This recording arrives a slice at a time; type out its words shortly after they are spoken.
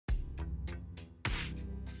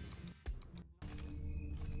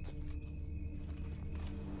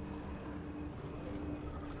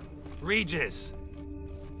Regis!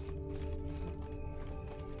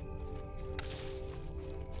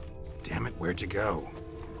 Damn it, where'd you go?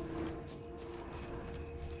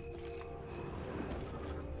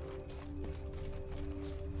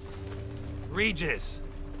 Regis!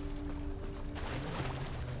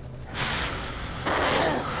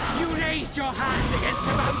 You raise your hand against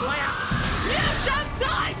the vampire! You shall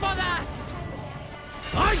die for that!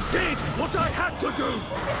 I did what I had to do!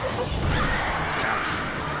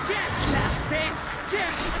 Gentler, this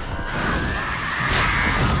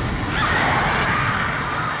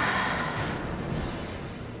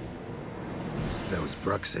Those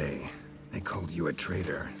Bruxay, they called you a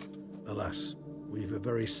traitor. Alas, we've a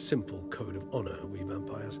very simple code of honor, we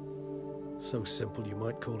vampires. So simple you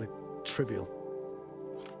might call it trivial.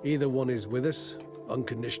 Either one is with us,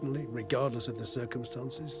 unconditionally, regardless of the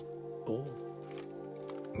circumstances, or...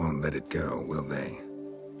 Won't let it go, will they?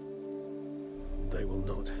 They will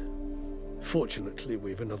not. Fortunately,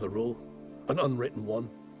 we've another rule, an unwritten one,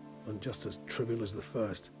 and just as trivial as the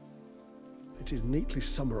first. It is neatly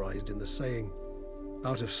summarized in the saying,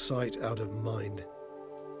 out of sight, out of mind.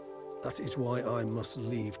 That is why I must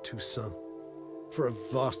leave Toussaint. For a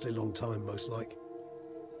vastly long time, most like.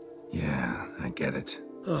 Yeah, I get it.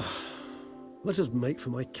 Let us make for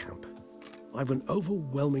my camp. I've an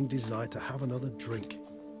overwhelming desire to have another drink.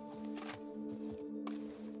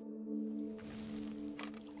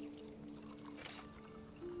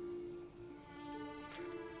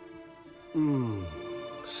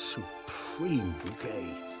 Supreme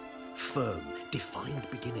bouquet. Firm, defined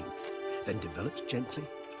beginning, then develops gently,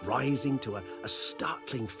 rising to a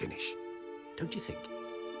startling finish. Don't you think?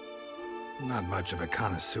 Not much of a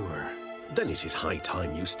connoisseur. Then it is high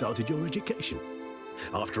time you started your education.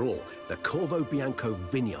 After all, the Corvo Bianco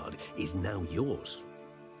vineyard is now yours.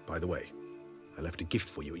 By the way, I left a gift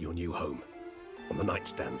for you at your new home, on the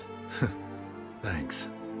nightstand. Thanks.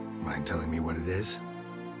 Mind telling me what it is?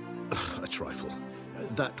 A trifle.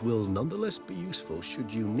 That will nonetheless be useful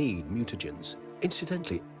should you need mutagens.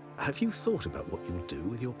 Incidentally, have you thought about what you'll do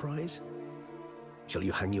with your prize? Shall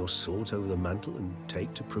you hang your swords over the mantle and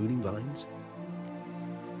take to pruning vines?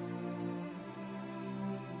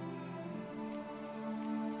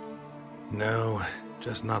 No,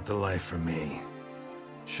 just not the life for me.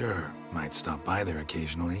 Sure, might stop by there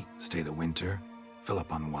occasionally, stay the winter, fill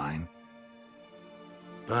up on wine.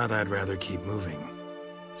 But I'd rather keep moving.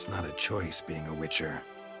 It's not a choice being a witcher.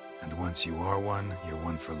 And once you are one, you're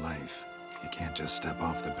one for life. You can't just step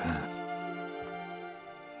off the path.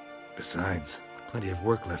 Besides, plenty of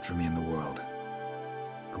work left for me in the world.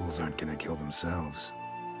 Ghouls aren't gonna kill themselves.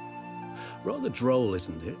 Rather droll,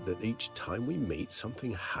 isn't it, that each time we meet,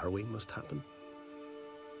 something harrowing must happen?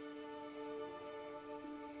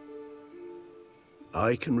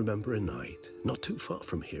 I can remember a night, not too far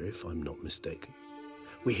from here if I'm not mistaken.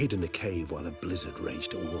 We hid in a cave while a blizzard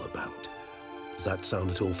raged all about. Does that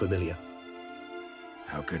sound at all familiar?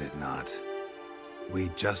 How could it not? We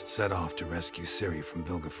just set off to rescue Ciri from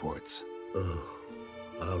Vilgefortz. Oh,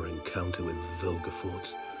 our encounter with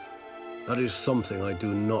Vilgefortz. That is something I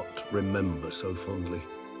do not remember so fondly.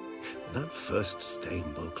 But that first stay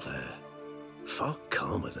in Beauclair, far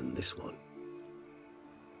calmer than this one.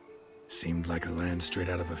 Seemed like a land straight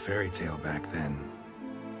out of a fairy tale back then.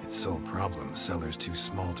 Its sole problem, cellars too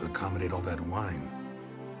small to accommodate all that wine.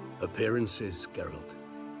 Appearances, Geralt.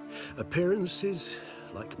 Appearances,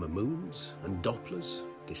 like Mamoons and Dopplers,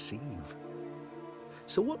 deceive.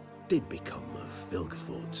 So what did become of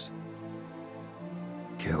Vilgefortz?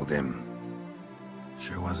 Killed him.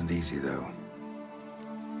 Sure wasn't easy, though.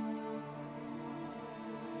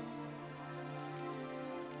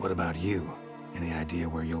 What about you? Any idea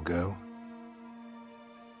where you'll go?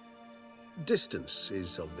 Distance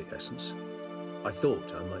is of the essence. I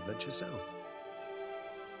thought I might venture south.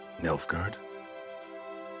 Nilfgaard?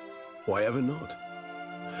 Why ever not?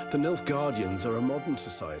 The Nilfgaardians are a modern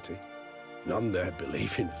society. None there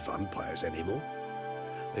believe in vampires anymore.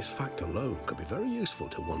 This fact alone could be very useful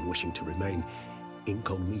to one wishing to remain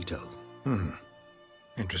incognito.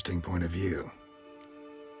 Interesting point of view.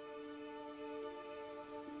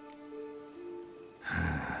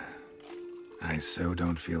 I so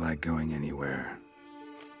don't feel like going anywhere.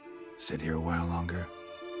 Sit here a while longer?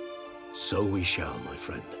 So we shall, my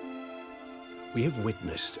friend. We have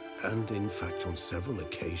witnessed, and in fact on several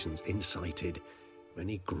occasions incited,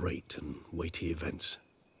 many great and weighty events.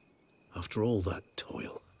 After all that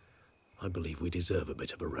toil, I believe we deserve a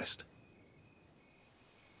bit of a rest.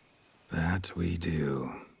 That we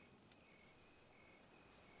do.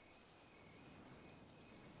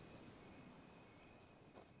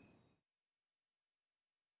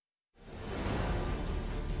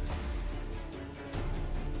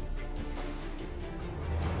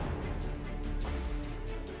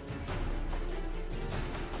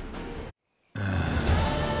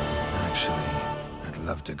 Actually, I'd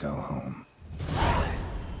love to go home.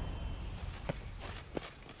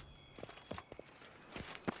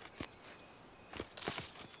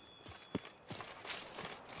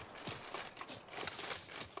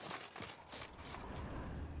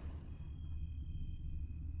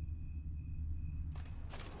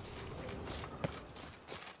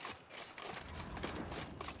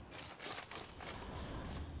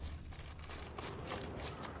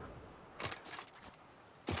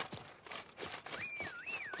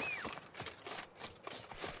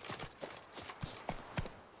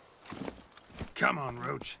 Come on,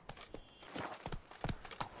 Roach.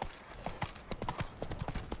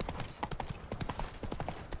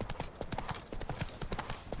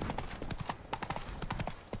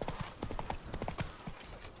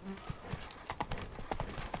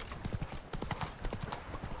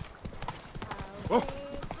 Whoa!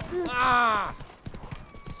 Ah!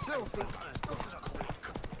 Filthy.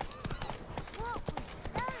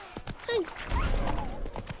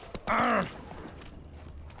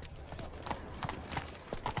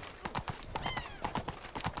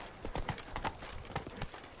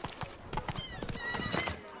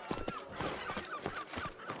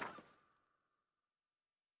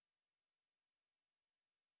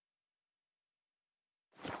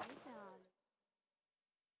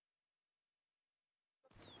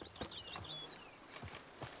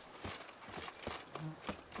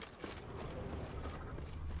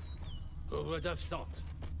 Who would have thought?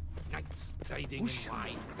 Knights trading in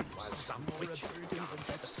wine, while some witch guards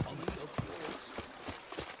the folly of yours.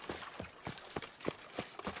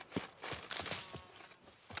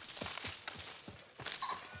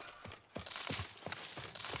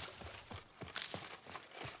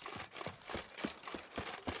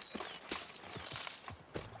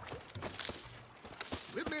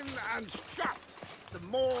 Women and chops. The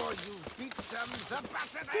more you beat them, the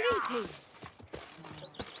better they are. Greetings.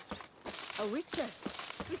 A witcher.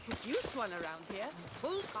 We could use one around here.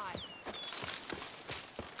 Full time.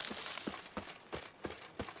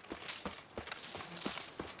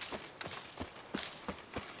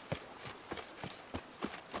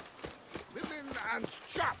 Women and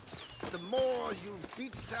chops. The more you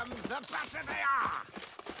beat them, the better they are.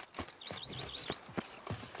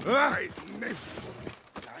 I miss.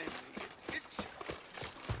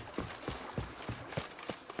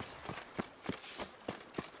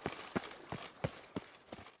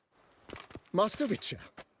 Master Witcher,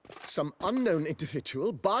 some unknown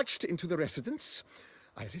individual barged into the residence.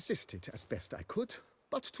 I resisted as best I could,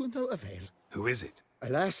 but to no avail. Who is it?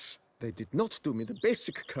 Alas, they did not do me the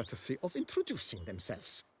basic courtesy of introducing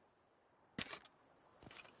themselves.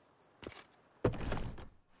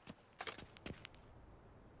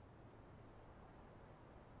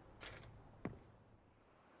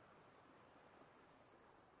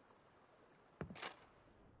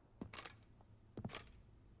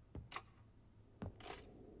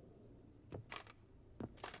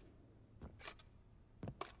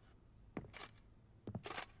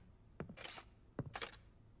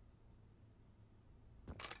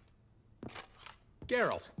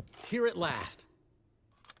 Geralt, here at last.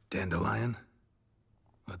 Dandelion?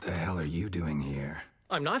 What the hell are you doing here?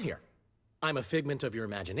 I'm not here. I'm a figment of your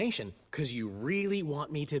imagination, because you really want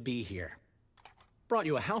me to be here. Brought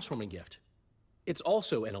you a housewarming gift. It's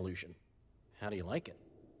also an illusion. How do you like it?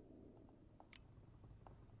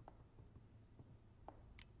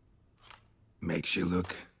 Makes you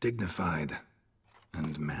look dignified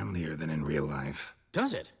and manlier than in real life.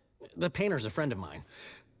 Does it? The painter's a friend of mine.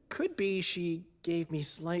 Could be she gave me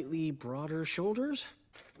slightly broader shoulders?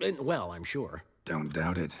 Well, I'm sure. Don't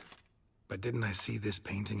doubt it. But didn't I see this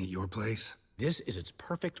painting at your place? This is its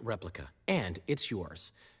perfect replica, and it's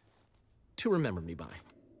yours. To remember me by.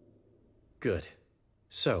 Good.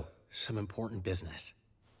 So, some important business.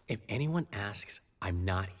 If anyone asks, I'm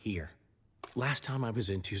not here. Last time I was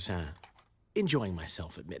in Toussaint, enjoying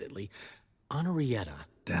myself, admittedly, Henrietta.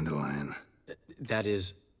 Dandelion. That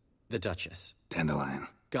is, the Duchess. Dandelion.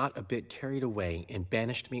 Got a bit carried away and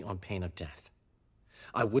banished me on pain of death.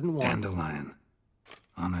 I wouldn't want— Dandelion.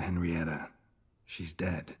 Anna Henrietta. She's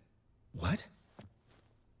dead. What?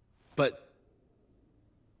 But—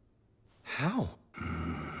 how?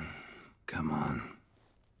 Come on.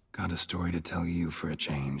 Got a story to tell you for a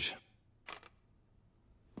change.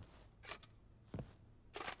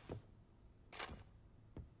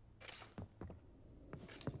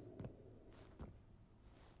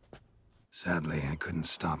 Sadly, I couldn't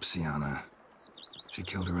stop Sienna. She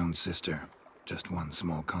killed her own sister. Just one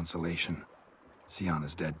small consolation.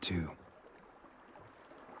 Sienna's dead too.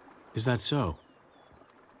 Is that so?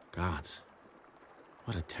 Gods.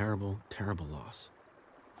 What a terrible, terrible loss.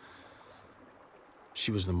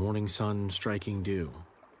 She was the morning sun striking dew,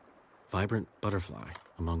 vibrant butterfly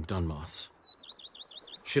among dun moths.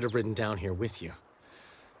 Should have ridden down here with you.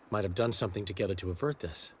 Might have done something together to avert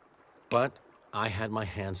this. But I had my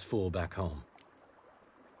hands full back home.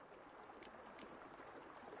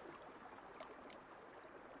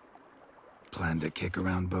 Plan to kick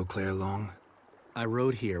around Beauclair long? I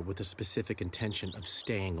rode here with the specific intention of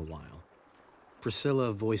staying a while.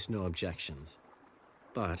 Priscilla voiced no objections.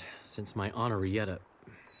 But since my Honorrietta,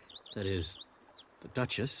 that is, the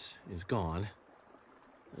Duchess, is gone,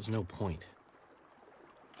 there's no point.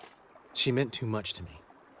 She meant too much to me.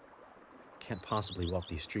 Can't possibly walk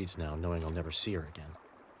these streets now knowing I'll never see her again.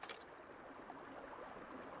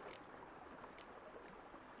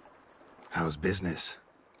 How's business?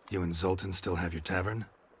 You and Zoltan still have your tavern?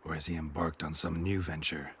 Or has he embarked on some new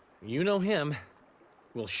venture? You know him.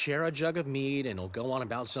 We'll share a jug of mead and he'll go on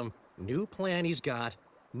about some new plan he's got.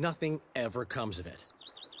 Nothing ever comes of it.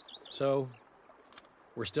 So,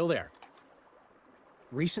 we're still there.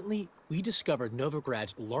 Recently, we discovered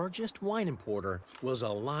Novigrad's largest wine importer was a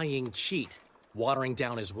lying cheat, watering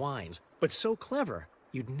down his wines, but so clever,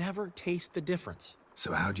 you'd never taste the difference.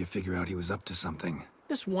 So how'd you figure out he was up to something?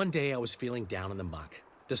 This one day I was feeling down in the muck.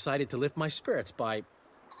 Decided to lift my spirits by,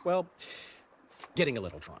 well, getting a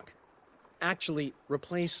little drunk. Actually,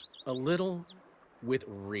 replace a little with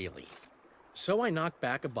really. So I knocked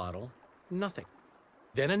back a bottle, nothing.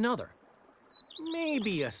 Then another.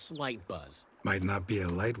 Maybe a slight buzz. Might not be a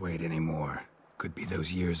lightweight anymore. Could be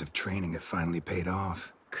those years of training have finally paid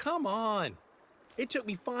off. Come on! It took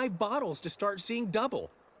me 5 bottles to start seeing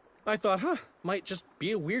double. I thought, might just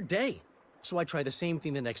be a weird day. So I tried the same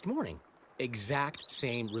thing the next morning. Exact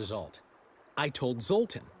same result. I told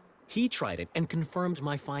Zoltan. He tried it and confirmed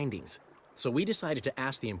my findings. So we decided to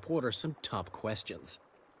ask the importer some tough questions.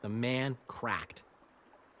 The man cracked.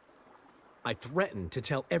 I threatened to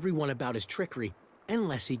tell everyone about his trickery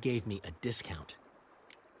unless he gave me a discount.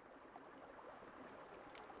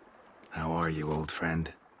 How are you, old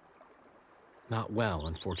friend? Not well,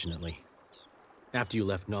 unfortunately. After you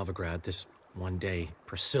left Novigrad, this one day,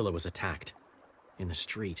 Priscilla was attacked. In the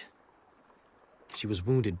street. She was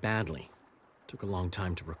wounded badly. Took a long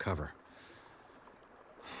time to recover.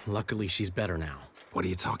 Luckily, she's better now. What are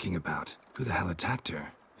you talking about? Who the hell attacked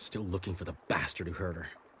her? Still looking for the bastard who hurt her.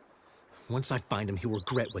 Once I find him, he'll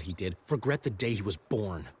regret what he did. Regret the day he was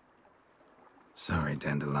born. Sorry,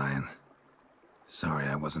 Dandelion. Sorry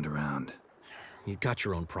I wasn't around. You've got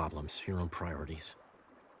your own problems, your own priorities.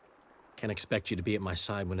 Can't expect you to be at my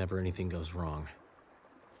side whenever anything goes wrong.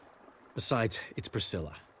 Besides, it's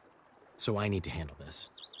Priscilla. So I need to handle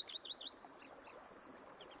this.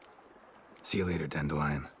 See you later,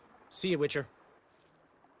 Dandelion. See you, Witcher.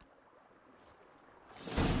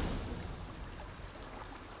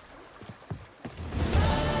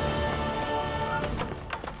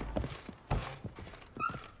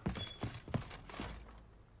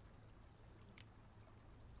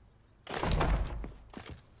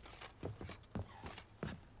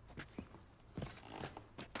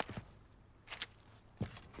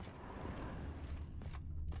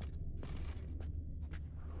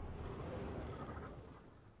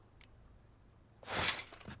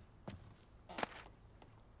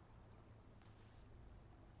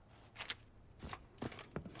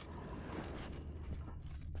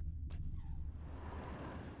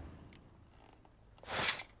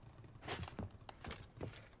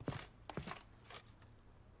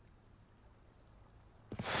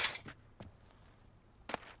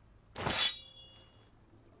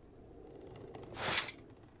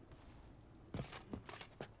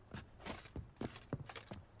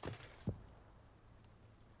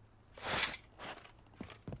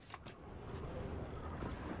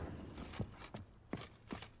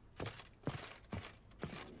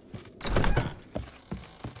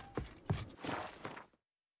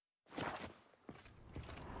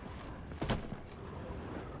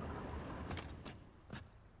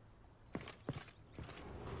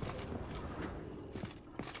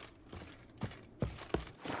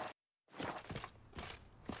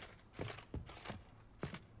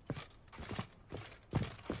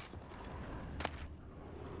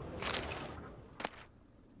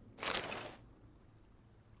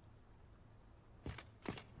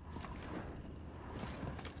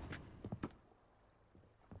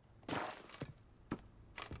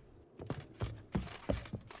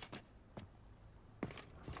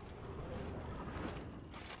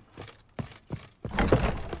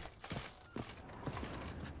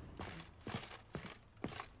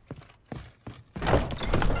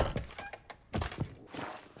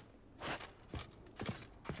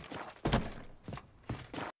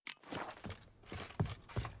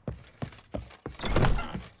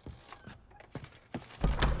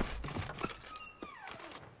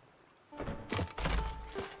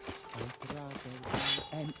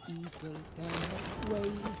 an eagle than a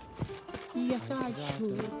wave. Yes, I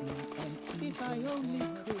should, if I only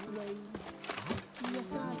could.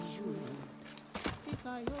 Yes, I should, if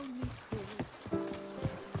I only could.